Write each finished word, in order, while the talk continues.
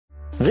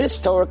This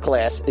Torah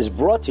class is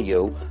brought to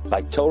you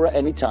by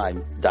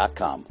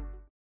TorahAnytime.com.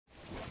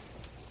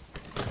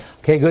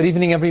 Okay, good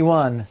evening,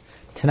 everyone.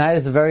 Tonight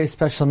is a very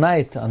special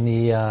night on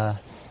the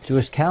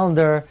Jewish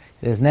calendar.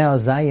 It is now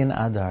Zayin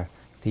Adar,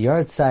 the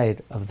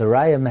yahrzeit of the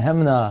Raya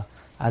Mehemna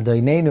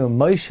Adonenu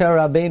Moshe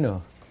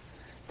Rabbeinu.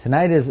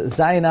 Tonight is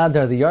Zayin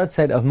Adar, the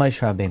yahrzeit of Moshe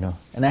Rabbeinu.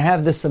 And I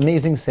have this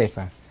amazing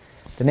sefer.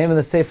 The name of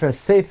the sefer is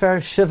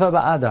Sefer Shiva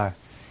Ba'adar.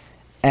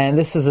 And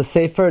this is a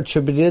sefer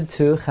attributed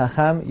to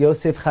Chacham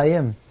Yosef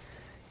Chaim,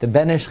 the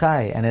Ben Ish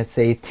Chai, and it's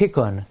a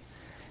tikkun,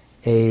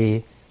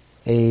 a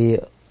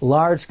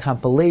large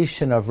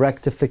compilation of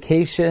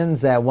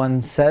rectifications that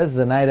one says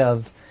the night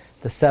of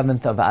the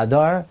 7th of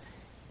Adar,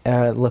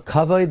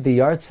 L'kavod, the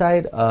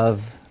yahrzeit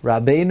of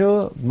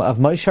Rabbeinu, of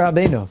Moshe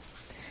Rabbeinu.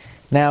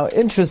 Now,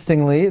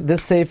 interestingly,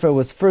 this sefer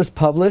was first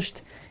published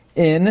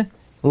in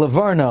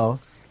Livorno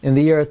in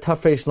the year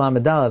Tafresh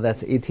Lamed Aleph,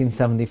 that's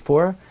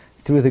 1874,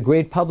 through the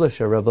great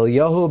publisher, Rabbi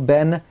Yohu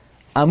ben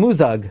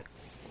Amuzag.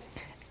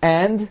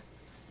 And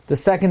the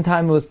second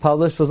time it was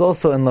published was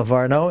also in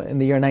Livorno in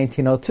the year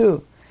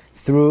 1902,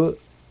 through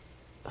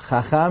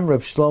Chacham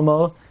Reb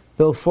Shlomo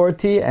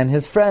Bilforti and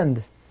his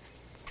friend.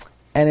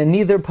 And in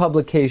neither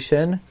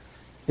publication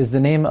is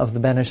the name of the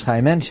Ben Ish Chai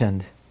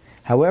mentioned.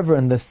 However,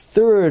 in the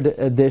third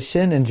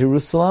edition in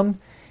Jerusalem,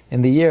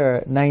 in the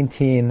year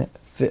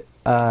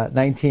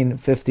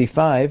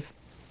 1955,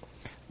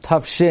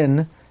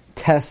 Tafshin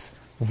Tes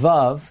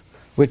Vav,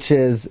 which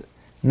is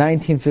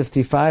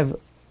 1955,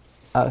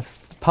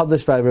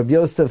 published by Reb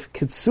Yosef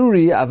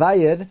Kitsuri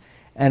Avayed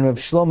and Reb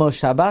Shlomo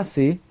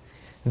Shabasi,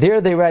 there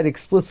they write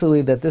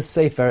explicitly that this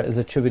sefer is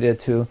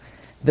attributed to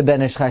the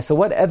Ben Ish Chai. So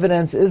what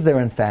evidence is there,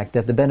 in fact,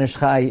 that the Ben Ish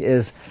Chai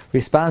is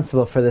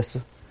responsible for this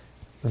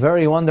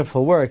very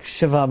wonderful work,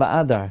 Shiva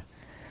Ba'adar?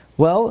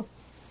 Well,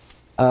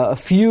 a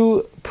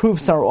few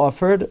proofs are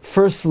offered.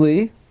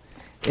 Firstly,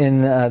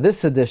 in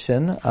this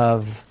edition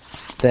of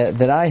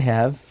that I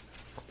have,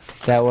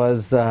 that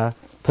was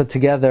put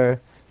together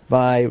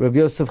by Rabbi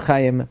Yosef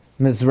Chaim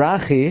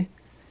Mizrahi,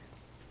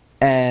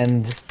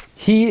 and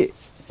he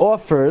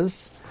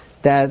offers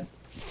that,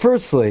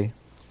 firstly,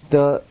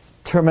 the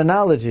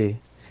terminology,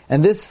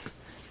 and this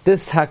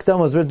Hakdam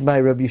was written by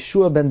Rabbi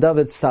Yeshua ben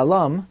David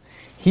Salam.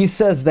 He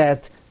says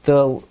that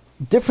the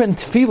different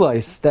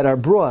tefillos that are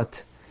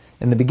brought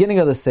in the beginning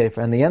of the Sefer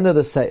and the end of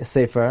the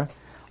Sefer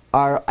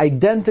are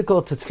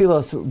identical to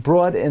tefillos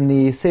brought in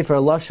the Sefer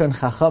Lashon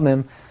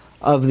Chachamim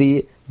of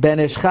the Ben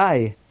Ish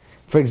Chai.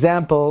 For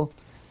example,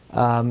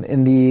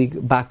 in the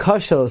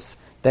Bakashos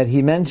that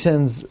he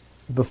mentions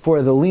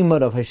before the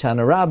limud of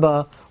Hoshana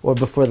Rabbah or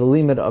before the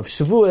limud of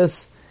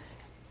Shavuos,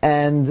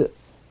 and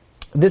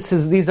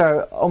these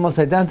are almost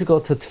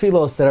identical to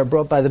tefillos that are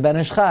brought by the Ben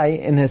Ish Chai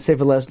in his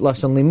Sefer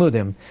Lashon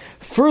Limudim.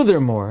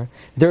 Furthermore,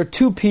 there are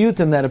two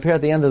piyutim that appear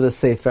at the end of the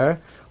Sefer,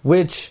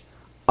 which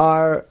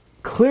are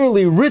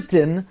clearly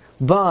written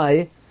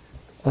by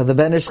the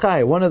Ben Ish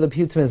Chai. One of the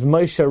piyutim is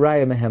Moshe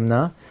Raya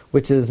Mehemna,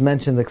 which is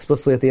mentioned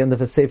explicitly at the end of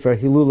his Sefer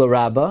Hilula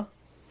Rabbah.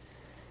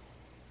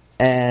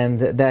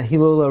 And that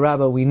Hilula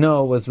Rabbah we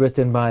know was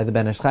written by the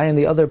Ben Ish Chai, and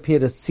the other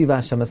piyut is Tziva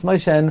Hashem Es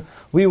Moshe, and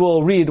we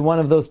will read one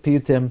of those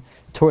piyutim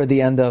toward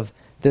the end of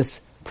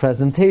this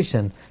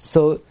presentation.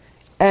 So,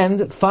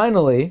 and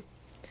finally,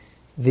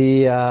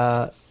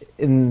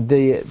 in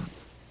the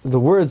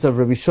words of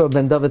Rabbi Yeshua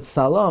ben David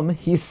Salam,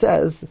 he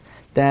says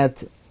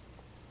that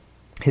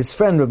his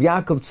friend Rabbi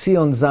Yaakov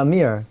Tzion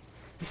Zamir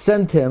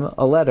sent him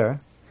a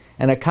letter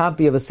and a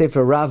copy of a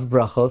Sefer Rav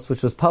Brachos,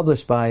 which was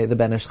published by the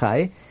Ben Ish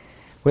Chai,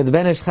 where the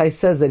Ben Ish Chai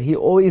says that he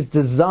always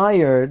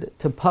desired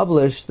to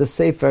publish the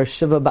Sefer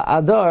Shiva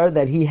Ba'adar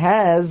that he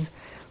has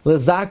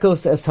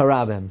Lezakos Es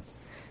Harabim.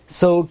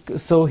 So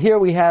here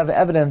we have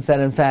evidence that,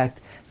 in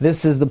fact,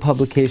 this is the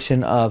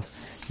publication of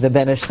the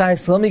Ben Ish Chai.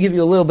 So let me give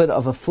you a little bit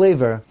of a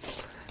flavor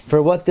for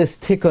what this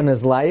tikkun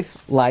is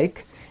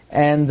like,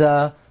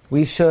 and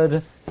we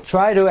should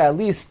try to at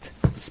least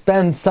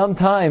spend some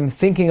time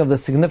thinking of the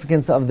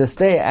significance of this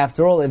day.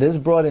 After all, it is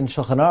brought in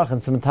Shulchan Aruch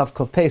and Siman Tav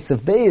Kuf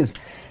Pesach Beis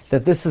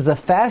that this is a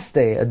fast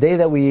day, a day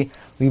that we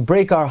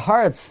break our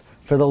hearts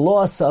for the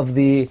loss of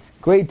the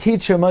great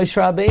teacher Moshe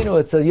Rabbeinu.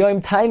 It's a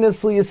Yom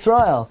Tainus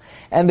Yisrael,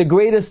 and the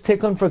greatest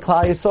tikkun for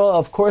Klal Yisrael,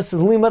 of course,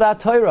 is Limud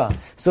Torah.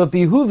 So it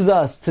behooves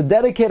us to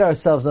dedicate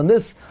ourselves on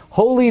this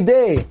holy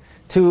day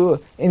to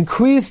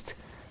increased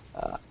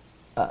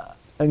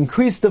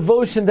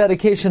devotion,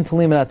 dedication to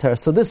Limud Torah.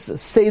 So this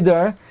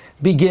Seder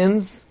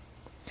begins.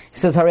 He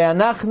says, "Harei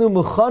anachnu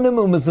muchanim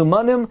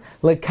umezumanim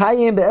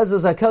lekayim be'ezer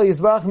zakel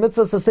yisbarach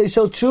mitzvos aseh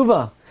shel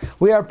tshuva."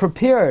 We are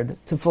prepared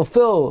to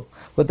fulfill,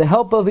 with the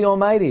help of the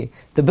Almighty,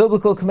 the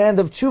biblical command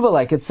of tshuva,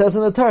 like it says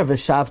in the Torah,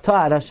 "V'shavta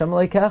ad Hashem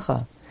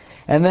Elokecha,"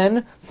 and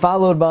then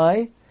followed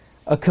by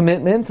a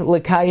commitment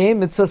lekayim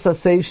mitzvos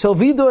aseh shel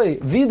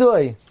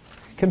vidoy.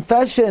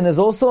 Confession is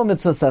also a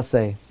mitzvos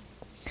aseh.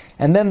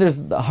 And then there's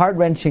the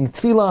heart-wrenching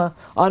tefillah,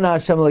 Ana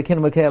Hashem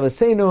Elokeinu Makei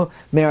Avosenu,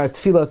 may our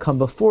tefillah come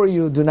before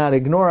you, do not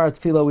ignore our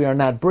tefillah, we are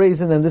not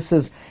brazen, and this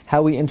is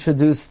how we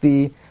introduce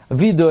the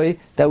vidoy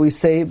that we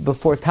say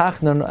before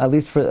Tachnun, at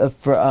least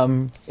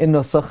in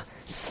Nosach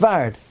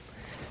Svard.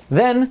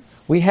 Then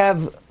we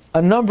have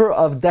a number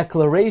of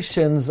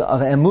declarations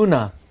of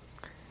emunah,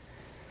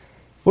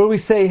 where we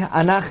say,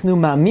 Anachnu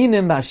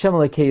ma'aminim b'Hashem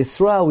Elokei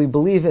Yisrael, we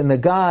believe in the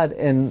God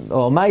and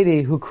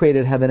Almighty who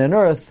created heaven and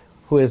earth,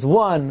 who is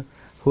one,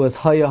 who is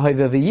Haya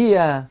Haya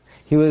V'yiyah.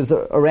 He was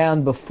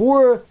around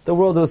before the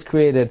world was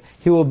created.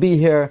 He will be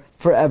here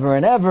forever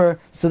and ever.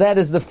 So that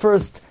is the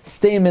first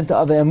statement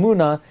of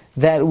emunah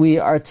that we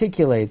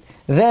articulate.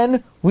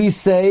 Then we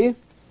say,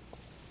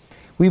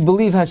 we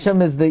believe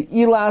Hashem is the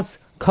Ilas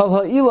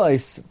Kol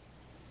HaIlos,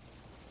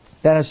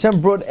 that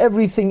Hashem brought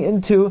everything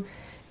into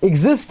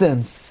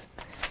existence.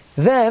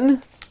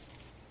 Then,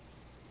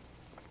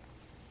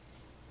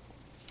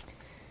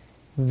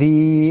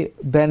 the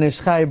Ben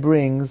Ish Chai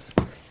brings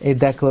a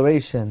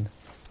declaration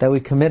that we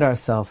commit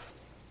ourselves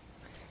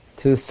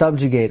to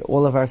subjugate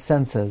all of our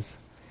senses,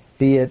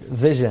 be it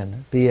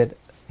vision, be it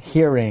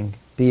hearing,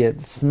 be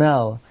it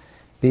smell,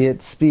 be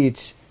it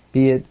speech,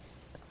 be it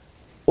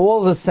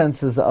all the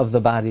senses of the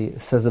body,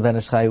 says the Ben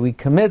Ish Chai. We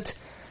commit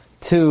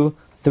to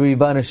the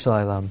Ribbon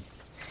Shalom.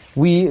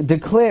 We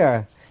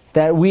declare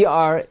that we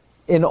are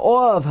in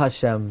awe of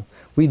Hashem.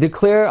 We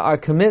declare our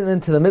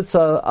commitment to the mitzvah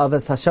of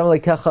Es Hashem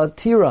Lekecha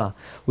Tira.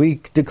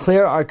 We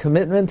declare our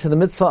commitment to the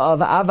mitzvah of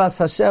Avas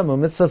Hashem, or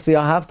mitzvah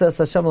V'ahavta Es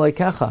Hashem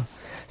Lekecha.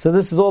 So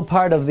this is all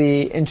part of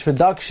the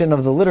introduction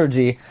of the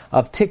liturgy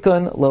of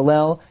Tikkun,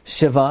 Lalel,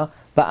 Shiva,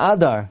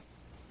 Ba'adar.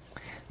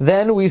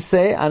 Then we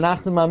say,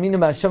 Anachnu ma'aminim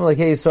b'Hashem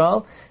Elokei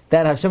Yisrael,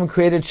 that Hashem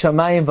created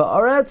Shamayim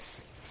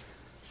va'aretz,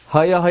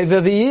 Haya Haya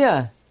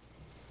V'yiyah.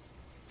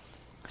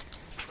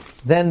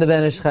 Then the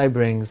Ben Ish Chai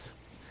brings,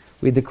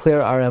 we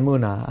declare our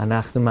emunah,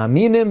 Anachnu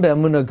ma'aminim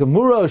be'emunah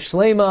gemura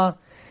shlema,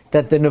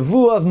 that the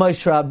nevuah of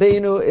Moshe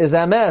Rabbeinu is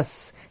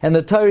emes, and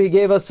the Torah he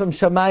gave us from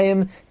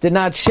Shamayim did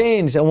not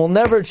change, and will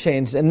never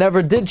change, and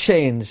never did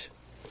change.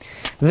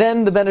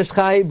 Then the Ben Ish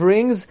Chai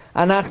brings,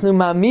 Anachnu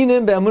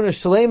ma'aminim be'emunah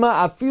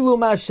shlema, afilu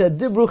ma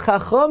shedibru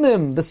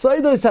chachamim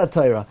b'soidos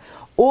ha'Torah.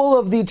 All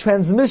of the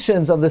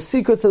transmissions of the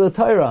secrets of the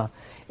Torah,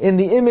 in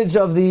the image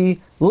of the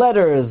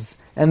letters,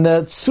 and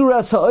the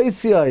tsuras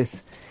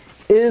ha'oisiyos,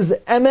 is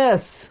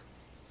emes.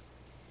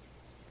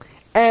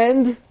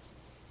 And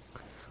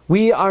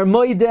we are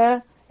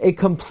moideh, a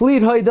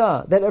complete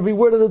hoidah, that every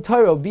word of the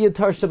Torah, be it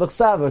Tar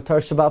Shebachsav or Tar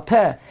Shebal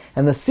Peh,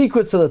 and the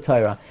secrets of the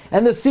Torah,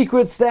 and the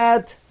secrets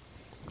that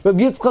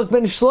Rabbi Yitzchak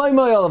ben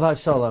Shlomo Olav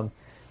HaShalom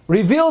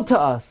revealed to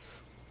us,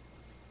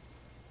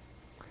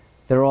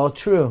 they're all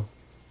true.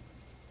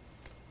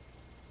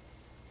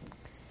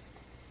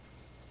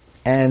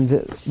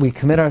 And we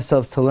commit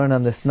ourselves to learn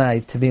on this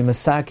night to be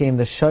Mesakim,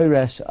 the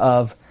Shoresh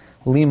of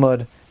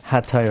Limud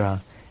HaTorah.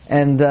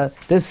 And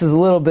this is a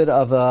little bit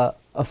of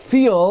a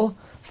feel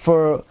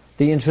for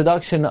the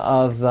introduction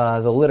of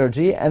the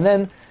liturgy. And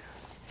then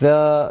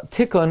the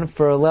Tikkun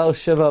for Leil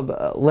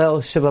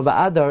Shiva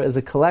Ba'adar is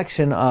a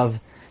collection of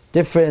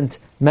different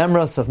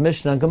memros of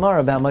Mishnah and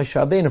Gemara about Moshe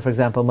Rabbeinu. For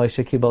example,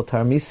 Moshe Kibel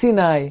Tar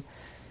Misinai,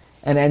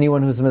 and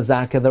anyone who's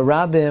Mezakeh the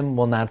Rabbim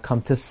will not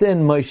come to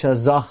sin. Moshe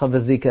Zacha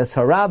V'Zikas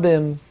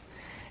HaRabim.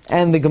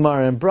 And the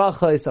Gemara in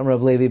Brachos, Amar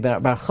Rav Levi Bar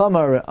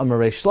Chama, Amar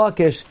Reish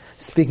Lakish,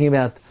 speaking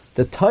about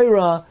the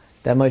Torah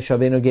that Moshe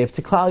Rabbeinu gave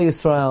to Klal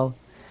Yisrael.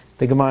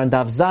 The Gemara in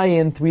Daf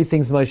Zayin, 3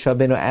 things Moshe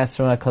Rabbeinu asked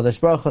from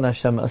HaKadosh Baruch Hu, and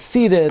Hashem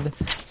acceded.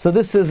 So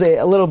this is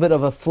a little bit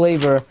of a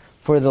flavor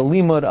for the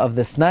limud of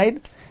this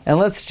night. And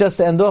let's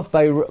just end off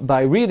by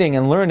reading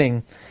and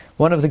learning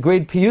one of the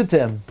great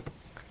piyutim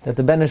that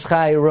the Ben Ish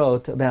Chai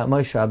wrote about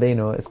Moshe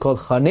Rabbeinu. It's called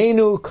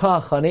Chanenu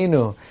Ka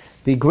Chanenu.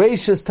 Be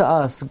gracious to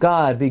us,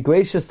 God, be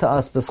gracious to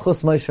us,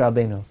 b'schus Moshe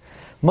Rabbeinu.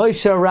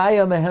 Moshe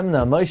Raya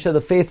Mehemna, Moshe the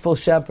faithful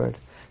shepherd.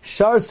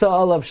 Sharsa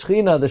Alav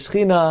Shechina, the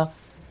Shechina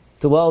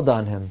dwelled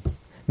on him.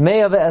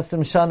 Me'ah ve'esrim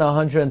shana,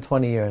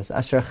 120 years.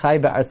 Asher Chai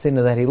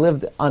Ba'artzina, that he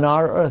lived on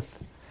our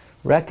earth.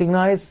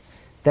 Recognize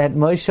that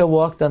Moshe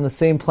walked on the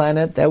same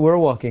planet that we're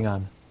walking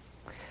on.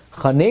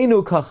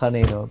 Chanenu ka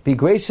chanenu. Be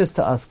gracious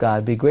to us,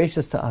 God. Be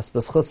gracious to us.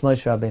 B'schus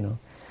Moshe Rabbeinu.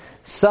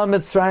 Sam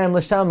Mitzrayim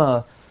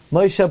l'shama.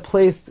 Moshe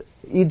placed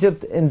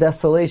Egypt in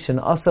desolation.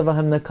 Asa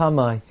v'hem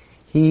nekama.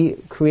 He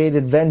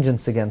created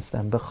vengeance against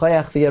them.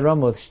 B'choyach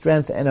v'yaramu, with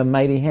strength and a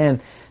mighty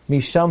hand.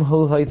 Misham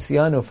hu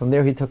ha'itzianu. From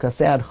there he took us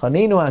out.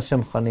 Chanenu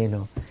Hashem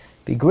chanenu.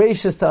 Be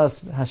gracious to us,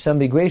 Hashem.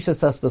 Be gracious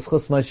to us.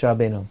 B'schus Moshe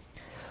Rabbeinu.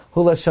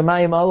 Hula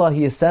shamayim Allah.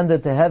 He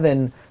ascended to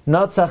heaven.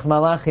 Natzach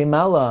malachim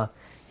Allah.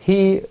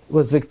 He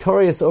was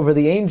victorious over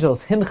the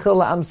angels.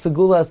 Hinchel la'am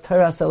segulas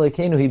Torah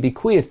Elokeinu. He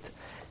bequeathed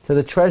to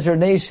the treasure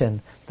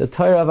nation the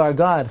Torah of our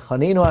God.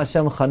 Chaninu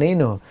Hashem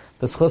chaninu.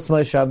 B'schus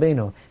Moshe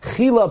Rabbeinu.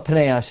 Chila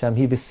pnei Hashem.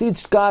 He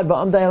beseeched God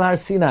ba'amdai al har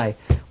Sinai.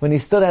 When he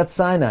stood at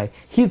Sinai.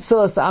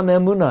 Hitzilas am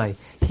emunai.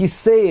 He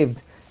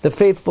saved the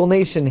faithful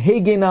nation.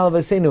 Hegein al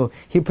v'seinu.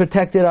 He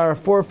protected our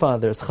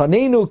forefathers.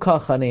 Chaninu ka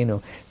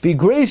chaninu. Be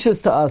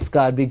gracious to us,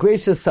 God. Be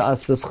gracious to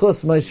us.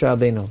 B'schus Moshe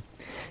Rabbeinu.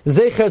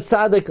 Zecher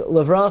Tzadik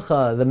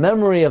Levracha, the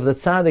memory of the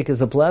Tzadik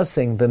is a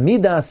blessing.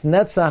 B'midas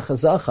Netzach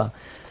Zacha.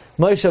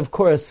 Moshe, of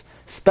course,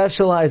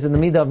 specialized in the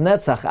midah of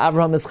Netzach.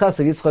 Avraham is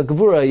Chesed, Yitzchak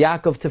Gvura,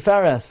 Yaakov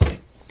Tiferes,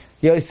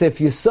 Yosef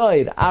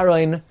Yisoid,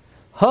 Aaron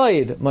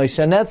Hoid,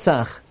 Moshe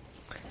Netzach.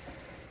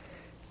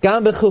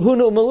 Gam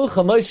b'chahuna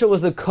u'melucha, Moshe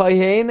was a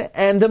kohen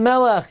and a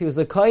melech. He was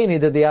a kohen, he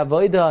did the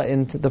avodah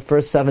in the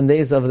first 7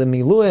 days of the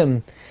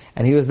Miluim,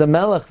 and he was the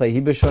melech.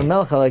 V'hi b'shor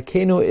melech,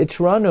 alakenu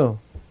itranu.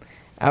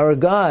 Our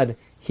God,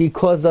 He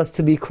caused us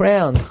to be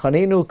crowned.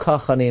 Chanenu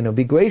kachanenu.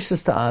 Be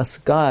gracious to us,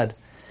 God.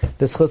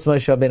 B'schus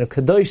Moshe Rabbeinu.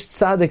 Kadosh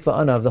tzadik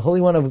v'anav, the Holy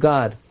One of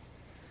God.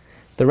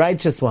 The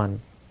righteous one.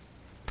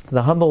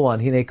 The humble one.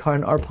 Hinei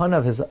karn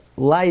arpanav, his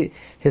light,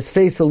 his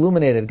face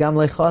illuminated. Gam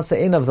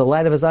lechasa einav, the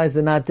light of his eyes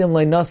did not dim.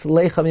 Leinas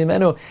lecha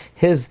mimenu,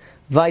 his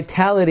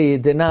vitality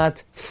did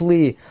not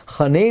flee.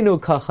 Chanenu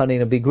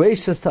kachanenu. Be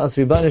gracious to us,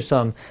 Ribbon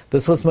Shem.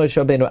 B'schus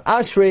Moshe Rabbeinu.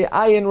 Ashrei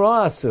ayin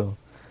ra'asu.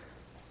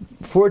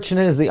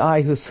 Fortunate is the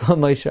eye who saw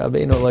Moshe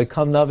Rabbeinu, like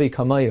Kam Navi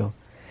Kamayu.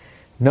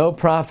 No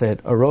prophet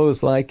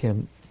arose like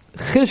him.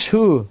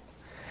 Chishu,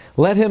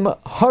 let him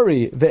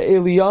hurry,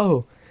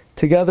 ve'Eliyahu,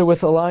 together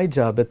with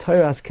Elijah,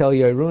 b'Torah kel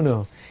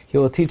Yerunu. He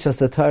will teach us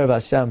the Torah of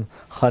Hashem.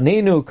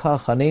 Chanenu ka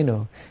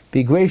chanenu.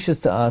 Be gracious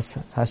to us,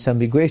 Hashem,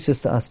 be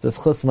gracious to us,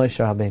 b'schus Moshe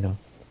Rabbeinu.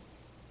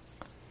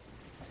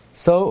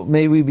 So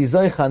may we be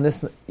zoich on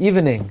this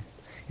evening,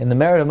 in the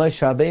merit of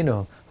Moshe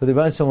Rabbeinu, who the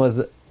Rebbe was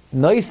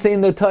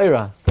noising the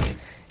Torah.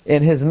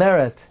 In his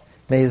merit,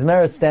 may his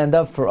merit stand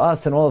up for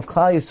us and all of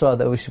Klal Yisrael,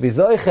 that we should be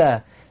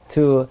zoiche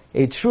to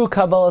a true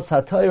Kabbalas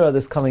HaTorah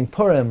this coming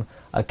Purim,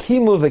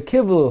 akimu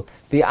v'kivlu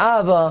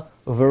bi'ava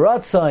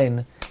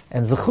u'v'ratzayin,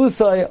 and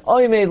zechusay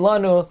oimei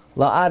lanu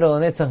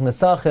la'adol netzach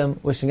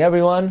netzachim. Wishing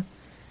everyone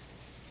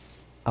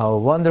a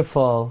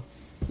wonderful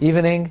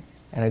evening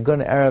and a good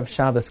Erev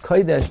Shabbos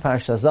Kodesh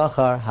Parsha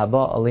Zachar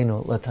Haba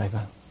Alinu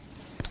L'Taiva.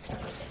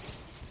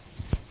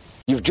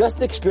 You've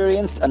just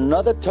experienced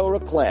another Torah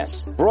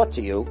class brought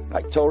to you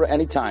by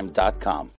TorahAnytime.com.